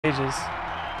stages.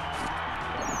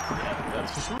 Yeah,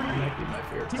 that might be my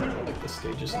favorite part of like the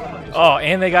stages. Oh,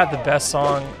 and they got the best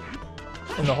song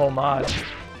in the whole mod.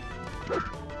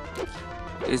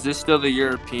 Is this still the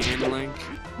European Link?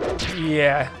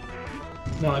 Yeah.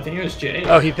 No, I think it was Jay.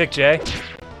 Oh, he picked Jay?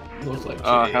 Looks like Jay.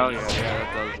 Oh, hell yeah,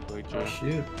 that does look like Jay. Oh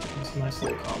shoot, that's a nice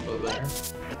little combo there.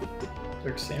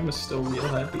 Dark Samus still real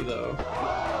happy though.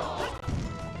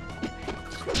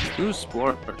 Who's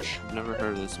Splorch? Never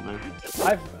heard of this man.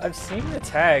 I've seen the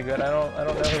tag, but I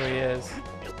don't know who he is.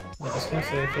 Yeah, I was gonna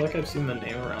say I feel like I've seen the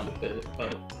name around a bit,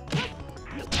 but I'm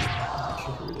not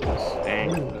sure who it is. Dang.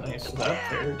 Ooh, nice. Was that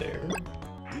fair dare?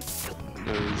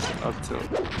 Goes up to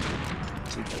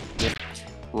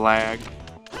lag.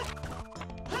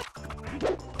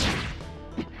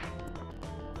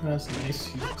 That's nice.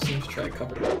 He seems to try to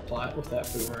cover the plot with that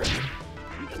boomerang.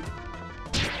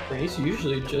 Ray's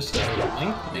usually just a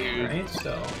Link main, right?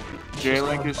 So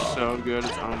J-Link is so good,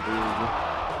 it's unbelievable.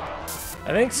 I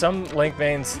think some Link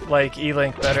mains like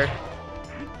E-Link better.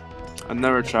 I've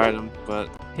never tried him, but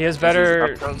He has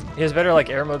better like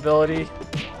air mobility,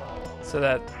 so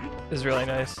that is really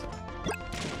nice.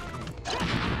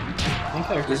 I think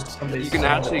I heard somebody you can say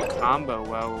actually that. combo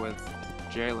well with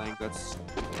J-Link. That's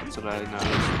what I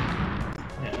noticed.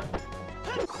 Yeah.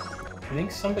 I think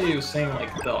somebody was saying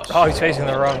like the Oh, he's facing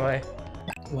the wrong way.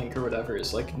 Link or whatever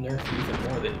is like nerfed even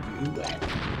more than U-Link.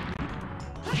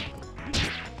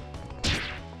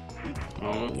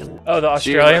 Oh, the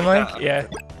Australian Link? Yeah.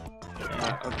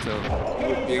 Up till you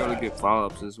would be able to get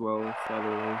follow-ups as well with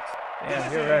other links.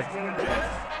 Yeah, you're right.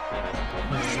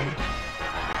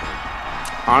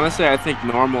 Honestly, I think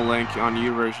normal Link on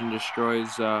U version destroys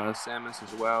Samus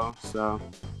as well. So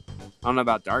I don't know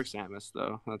about Dark Samus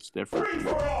though. That's different.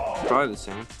 Probably the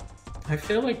same. I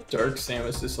feel like Dark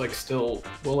Samus is like still,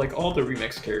 well, like all the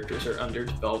remix characters are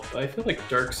underdeveloped, but I feel like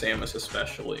Dark Samus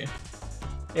especially.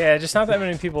 Yeah, just not that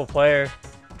many people play her.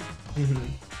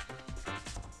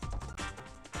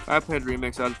 If I played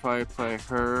remix, I'd probably play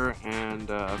her and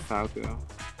Falco.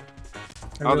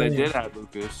 Oh, really they did have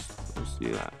Lucas. Let's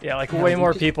see that. Yeah, like Yeah, way more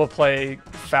Lucas- people play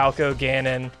Falco,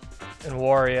 Ganon, and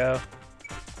Wario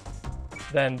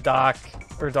than Doc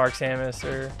or Dark Samus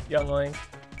or Young Link.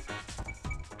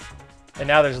 And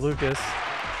now there's Lucas.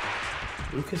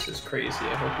 Lucas is crazy.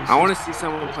 I hope he's I want to see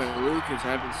someone play Lucas.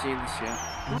 I haven't seen this yet.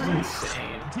 He's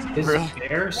insane. His Really?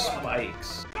 hair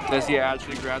spikes. Does he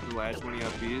actually grab the ledge when he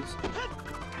up Bs?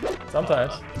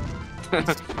 Sometimes.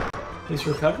 His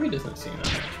recovery doesn't seem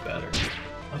that much better.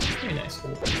 That's a pretty nice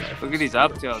little thing there. Look at these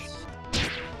up tilts.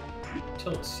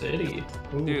 Tilt City.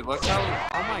 Ooh, Dude, look how...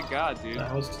 Oh my god, dude.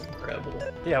 that was incredible.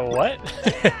 Yeah, what?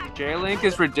 J-Link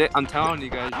is ridiculous. I'm telling you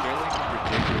guys, J-Link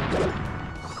is ridiculous.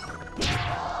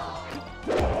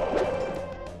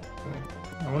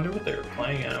 I wonder what they were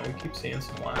playing at. We keep seeing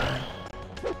some lag.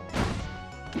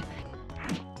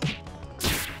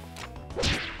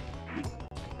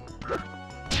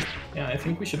 Yeah, I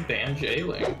think we should ban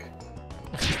J-Link.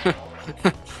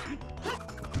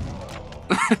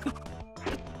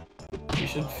 We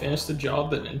should finish the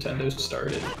job that Nintendo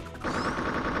started.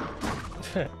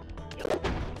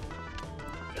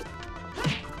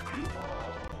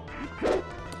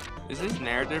 Is his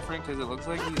Nair different? Because it looks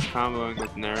like he's comboing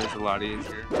with Nair is a lot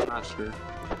easier. I'm not sure.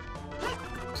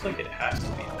 Looks like it has to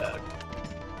be better.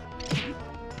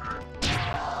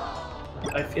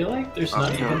 I feel like there's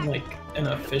not even like an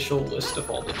official list of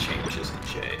all the changes in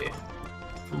J.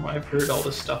 From what I've heard, all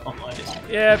this stuff online is.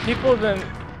 Yeah, people have been...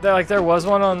 Like, there was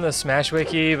one on the Smash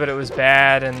Wiki, but it was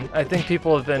bad, and I think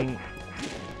people have been,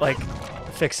 like,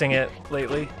 fixing it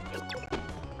lately.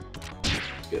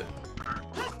 It's good.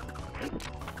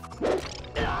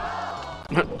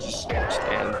 Just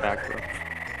stand back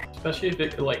there. Especially if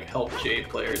it could like help J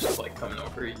players with like coming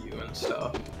over to you and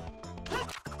stuff.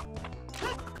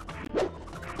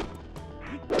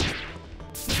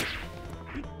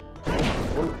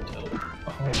 Forward tilt.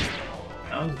 Oh,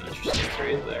 that was an interesting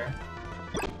trade there.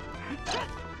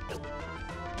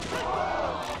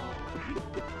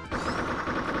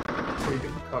 Pretty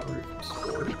good recovery from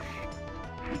Splorch.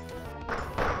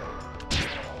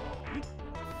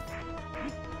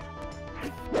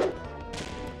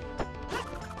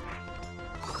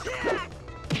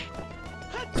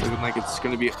 Looking like it's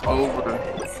gonna be over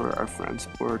for our friend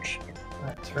Splorch.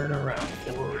 That turnaround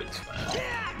forwards, man.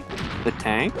 The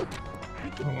tank?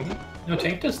 No,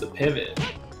 Tank does the pivot.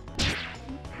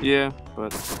 Yeah,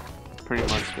 but pretty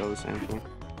much still the same thing.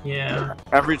 Yeah.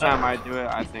 Every time I do it,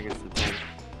 I think it's the tank.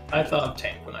 I thought of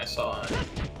Tank when I saw it.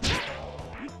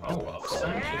 Oh well,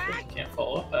 Smash, I think you can't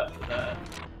follow up after that.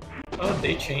 Oh,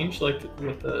 they changed like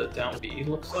what the down B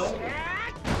looks like?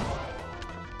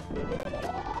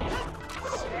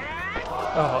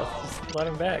 Oh, just let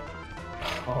him back.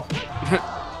 Oh.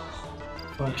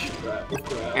 Punch, grab,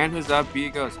 grab. And his up B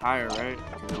goes higher, right?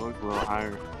 Because it looks a little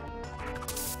higher.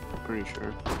 I'm pretty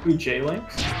sure. Who,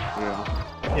 J-Links? Yeah.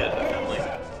 Yeah, definitely.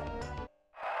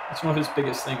 That's one of his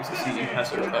biggest things is he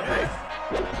has a cut rate.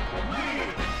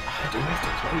 Do I have to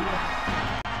play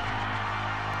yet?